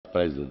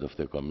President of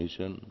the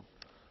Commission,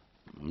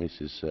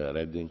 Mrs.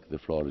 Reding, the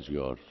floor is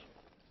yours.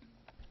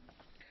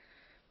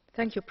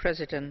 Thank you,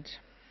 President.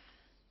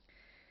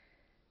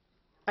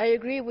 I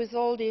agree with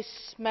all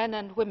these men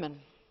and women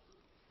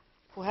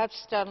who have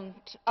stood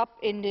up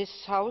in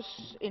this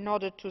House in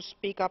order to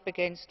speak up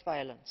against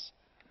violence,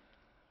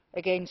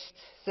 against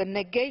the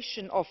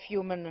negation of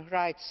human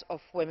rights of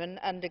women,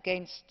 and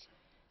against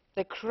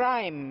the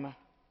crime,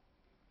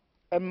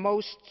 a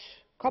most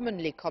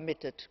commonly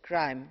committed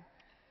crime,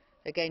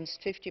 against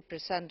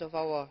 50% of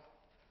our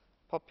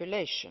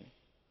population.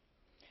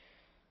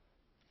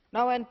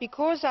 Now, and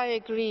because I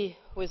agree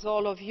with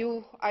all of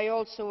you, I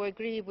also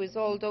agree with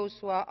all those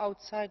who are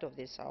outside of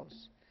this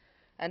House.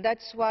 And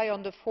that's why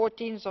on the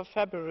 14th of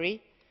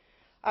February,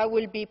 I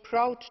will be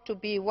proud to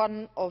be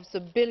one of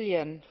the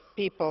billion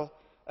people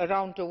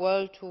around the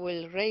world who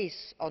will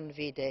race on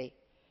V-Day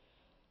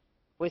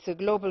with a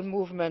global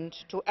movement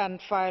to end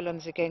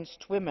violence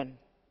against women,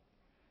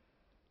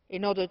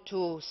 in order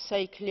to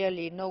say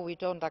clearly, no, we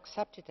don't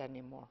accept it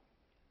anymore.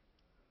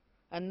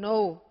 And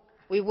no,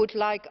 we would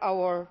like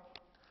our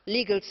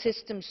legal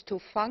systems to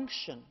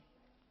function.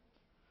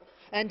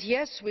 And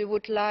yes, we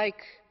would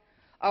like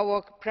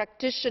our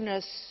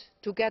practitioners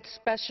to get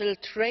special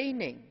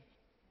training.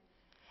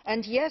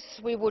 And yes,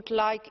 we would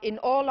like in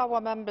all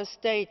our member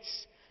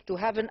states to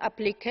have an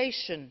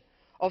application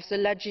of the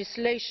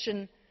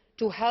legislation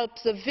to help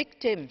the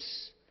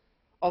victims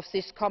of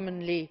this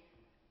commonly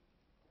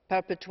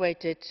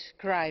perpetrated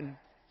crime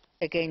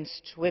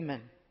against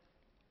women.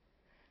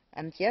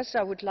 And yes,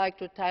 I would like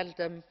to tell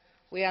them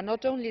we are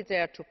not only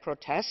there to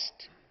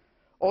protest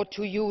or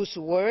to use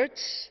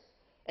words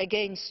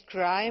against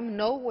crime.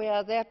 No, we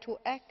are there to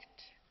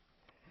act.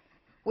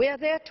 We are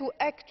there to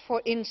act,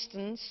 for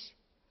instance,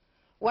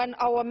 when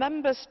our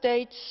member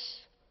states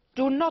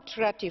do not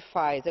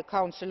ratify the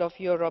Council of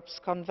Europe's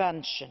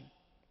Convention.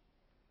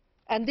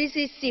 And this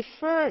is the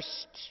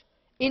first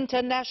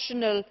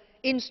international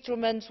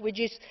instrument which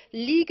is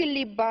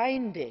legally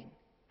binding.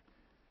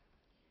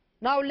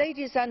 Now,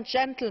 ladies and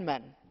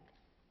gentlemen,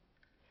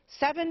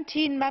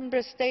 17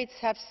 member states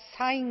have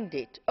signed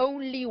it.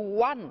 Only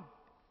one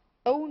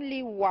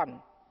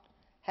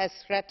has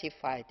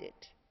ratified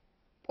it,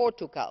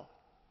 Portugal.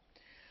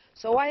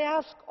 So I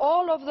ask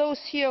all of those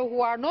here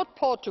who are not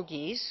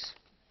Portuguese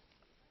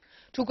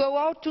to go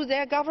out to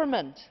their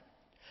government,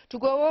 to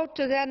go out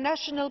to their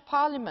national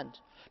parliament,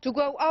 to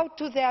go out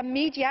to their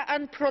media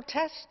and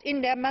protest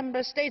in their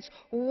member states.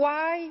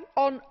 Why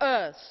on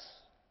earth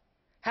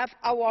have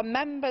our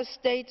member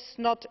states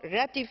not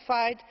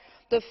ratified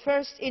the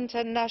first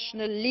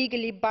international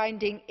legally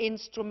binding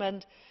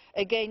instrument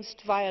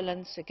against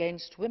violence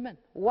against women?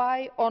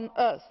 Why on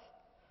earth?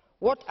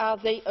 What are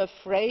they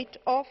afraid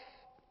of?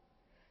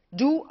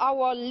 Do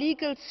our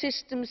legal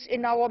systems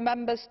in our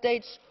member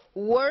states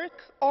work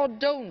or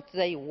don't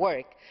they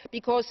work?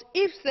 Because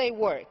if they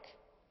work,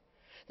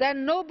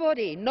 then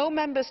no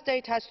member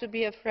state has to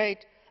be afraid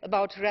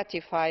about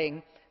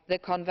ratifying the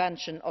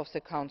Convention of the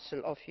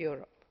Council of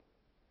Europe.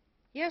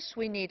 Yes,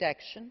 we need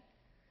action.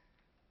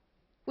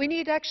 We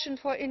need action,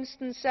 for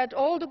instance, that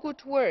all the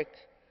good work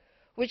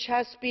which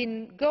has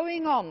been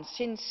going on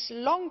since a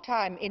long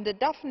time in the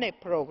Daphne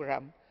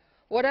programme,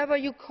 whatever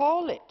you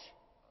call it,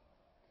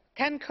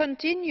 can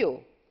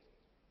continue.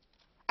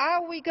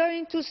 Are we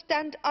going to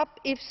stand up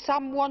if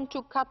some want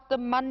to cut the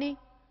money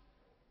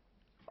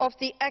of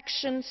the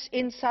actions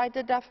inside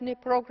the Daphne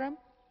programme?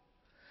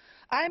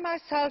 I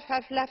myself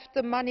have left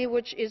the money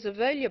which is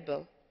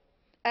available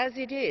as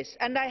it is,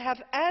 and I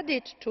have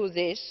added to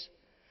this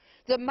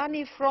the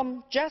money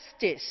from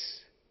justice,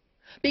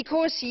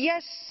 because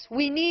yes,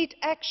 we need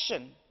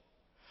action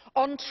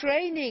on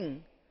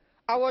training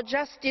our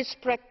justice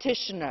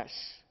practitioners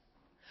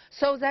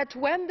so that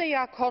when they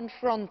are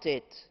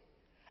confronted,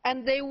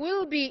 and they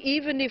will be,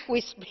 even if we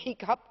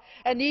speak up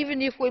and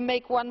even if we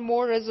make one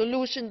more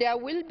resolution, there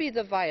will be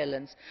the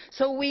violence.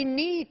 So we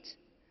need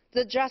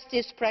the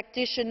justice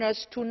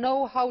practitioners to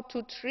know how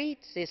to treat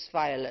this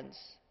violence.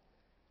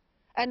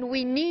 And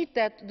we need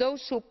that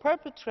those who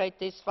perpetrate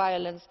this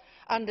violence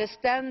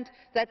understand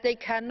that they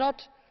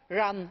cannot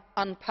run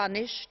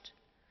unpunished,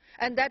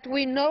 and that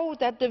we know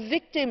that the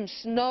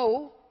victims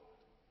know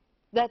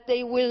that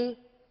they will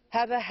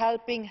have a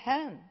helping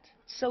hand.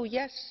 So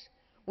yes,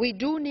 we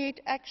do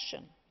need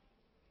action.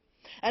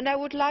 And I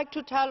would like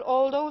to tell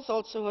all those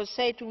also who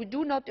say we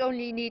do not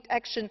only need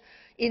action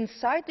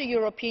inside the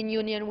European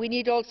Union, we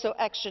need also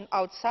action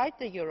outside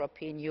the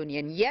European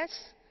Union. Yes,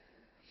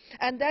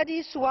 and that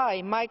is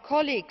why my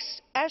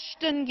colleagues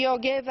Ashton,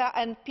 Georgieva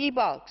and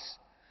Piebalgs,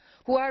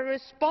 who are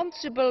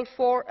responsible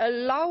for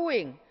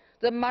allowing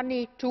the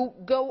money to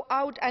go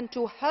out and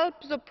to help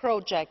the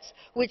projects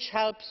which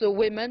help the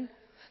women,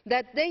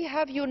 that they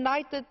have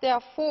united their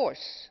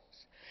force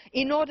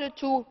in order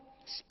to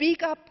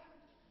speak up.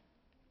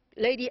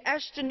 Lady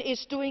Ashton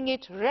is doing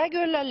it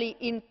regularly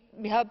in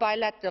her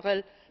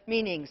bilateral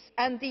meetings,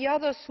 and the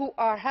others who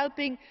are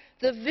helping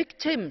the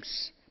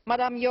victims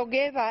Madam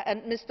Georgieva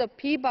and Mr.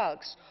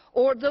 Piebalgs,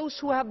 or those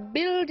who are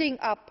building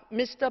up,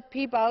 Mr.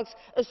 Piebalgs,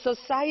 a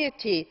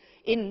society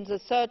in the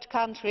third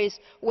countries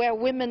where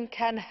women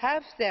can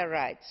have their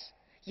rights.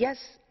 Yes,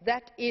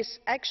 that is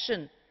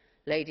action,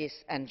 ladies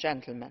and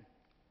gentlemen.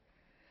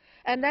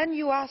 And then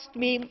you asked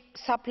me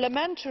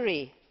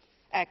supplementary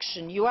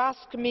action. You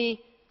asked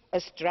me a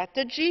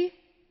strategy,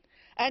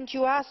 and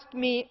you asked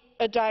me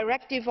a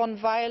directive on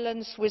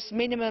violence with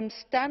minimum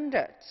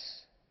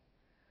standards.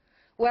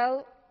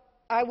 Well,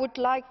 I would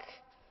like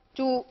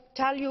to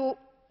tell you,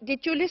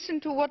 did you listen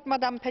to what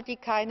Madam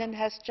Petikainen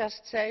has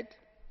just said?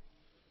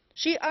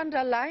 She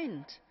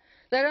underlined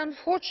that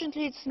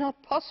unfortunately it's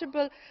not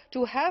possible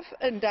to have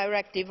a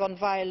directive on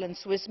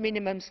violence with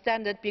minimum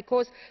standard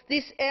because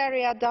this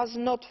area does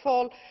not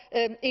fall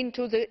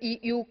into the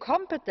EU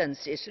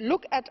competences.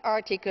 Look at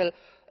Article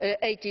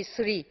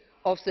 83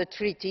 of the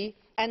treaty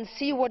and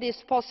see what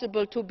is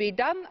possible to be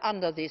done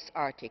under this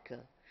article.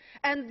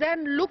 And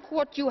then look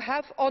what you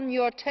have on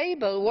your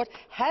table, what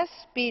has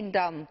been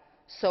done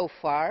so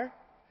far,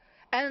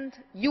 and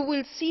you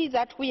will see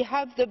that we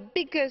have the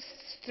biggest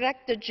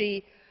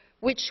strategy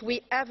which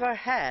we ever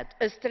had,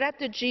 a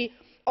strategy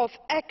of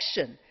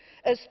action,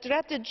 a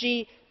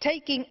strategy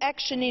taking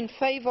action in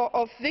favour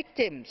of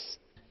victims,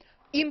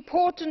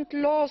 important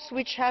laws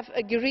which have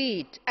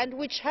agreed and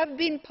which have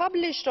been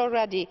published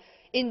already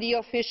in the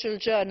official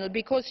journal,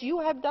 because you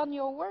have done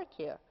your work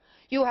here.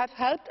 You have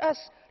helped us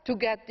to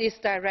get these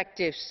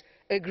directives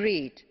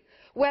agreed.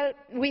 Well,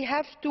 we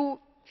have to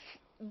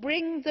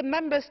bring the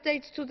member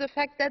states to the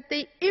fact that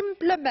they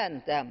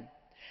implement them.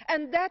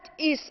 And that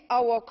is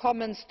our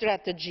common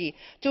strategy,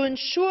 to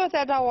ensure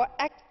that our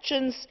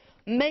actions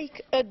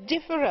make a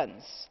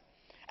difference.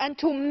 And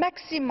to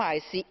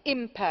maximise the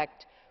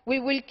impact, we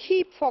will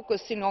keep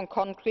focusing on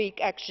concrete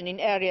action in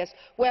areas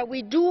where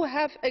we do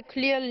have a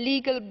clear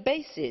legal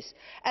basis,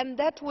 and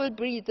that will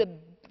bring the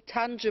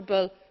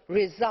tangible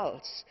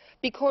results.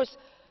 Because,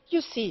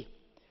 you see,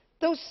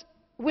 those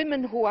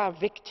women who are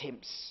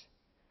victims,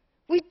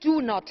 we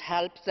do not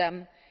help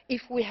them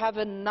if we have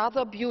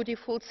another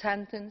beautiful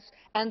sentence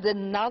and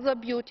another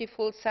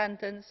beautiful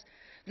sentence.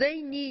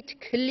 They need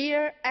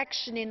clear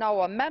action in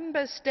our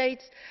member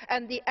states,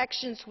 and the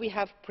actions we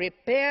have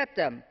prepared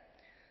them.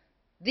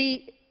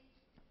 The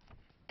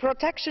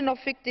protection of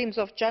victims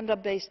of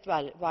gender-based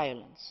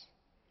violence,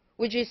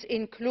 which is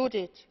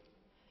included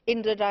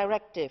in the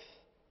directive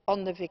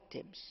on the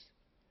victims,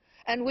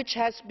 and which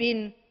has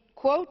been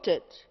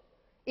quoted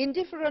in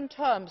different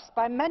terms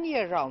by many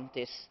around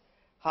this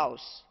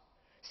House,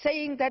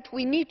 saying that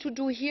we need to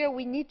do here,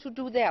 we need to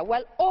do there.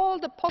 Well, all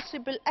the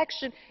possible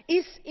action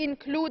is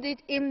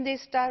included in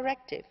this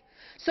directive.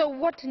 So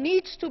what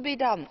needs to be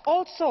done,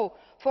 also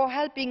for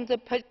helping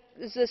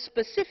the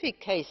specific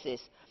cases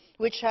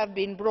which have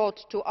been brought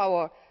to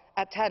our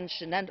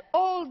attention, and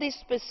all these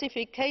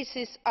specific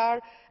cases are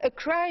a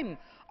crime,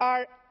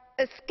 are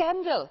a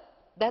scandal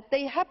that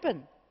they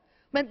happen.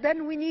 But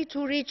then we need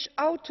to reach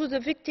out to the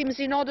victims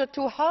in order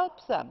to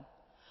help them,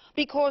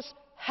 because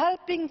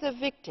helping the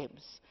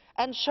victims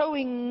and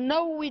showing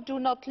no, we do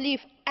not leave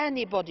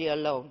anybody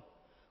alone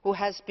who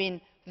has been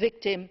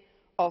victim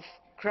of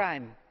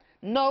crime.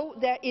 No,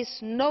 there is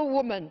no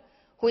woman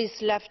who is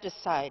left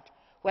aside.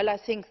 Well, I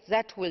think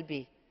that will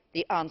be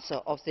the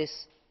answer of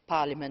this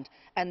Parliament,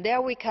 and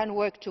there we can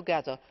work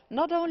together,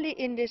 not only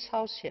in this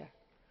House here,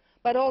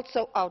 but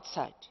also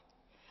outside.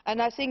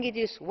 And I think it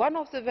is one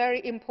of the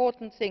very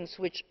important things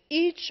which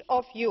each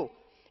of you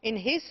in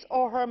his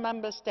or her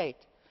member state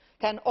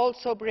can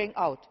also bring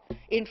out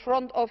in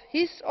front of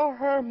his or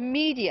her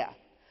media,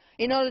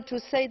 in order to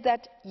say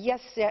that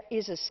yes, there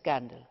is a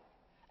scandal,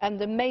 and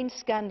the main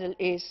scandal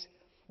is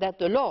that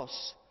the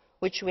laws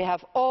which we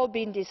have all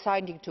been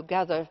deciding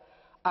together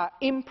are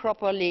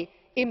improperly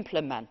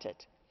implemented,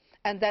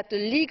 and that the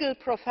legal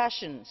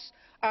professions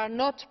are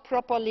not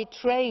properly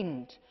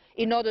trained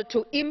in order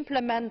to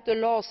implement the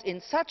laws in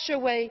such a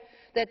way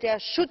that there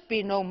should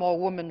be no more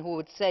women who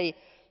would say,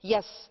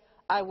 yes,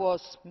 I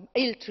was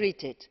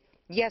ill-treated,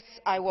 yes,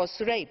 I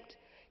was raped,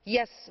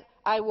 yes,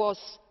 I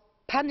was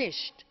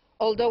punished,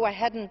 although I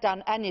hadn't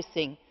done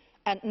anything,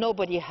 and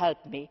nobody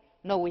helped me.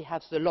 No, we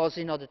have the laws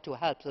in order to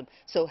help them.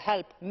 So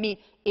help me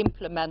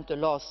implement the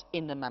laws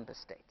in the member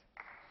state.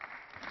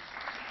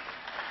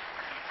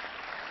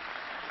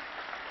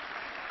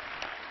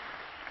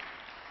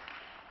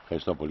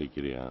 Ευχαριστώ πολύ,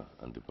 κυρία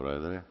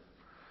Αντιπρόεδρε.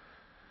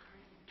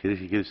 Κυρίες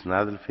και κύριοι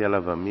συνάδελφοι,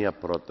 έλαβα μία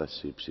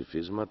πρόταση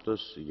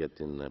ψηφίσματος για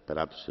την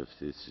περάτωση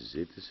αυτής της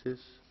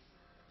συζήτησης.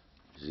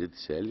 Η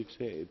συζήτηση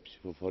έληξε. Η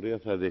ψηφοφορία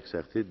θα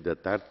διεξαχθεί την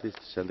Τετάρτη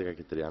στις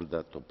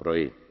 11:30 το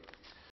πρωί.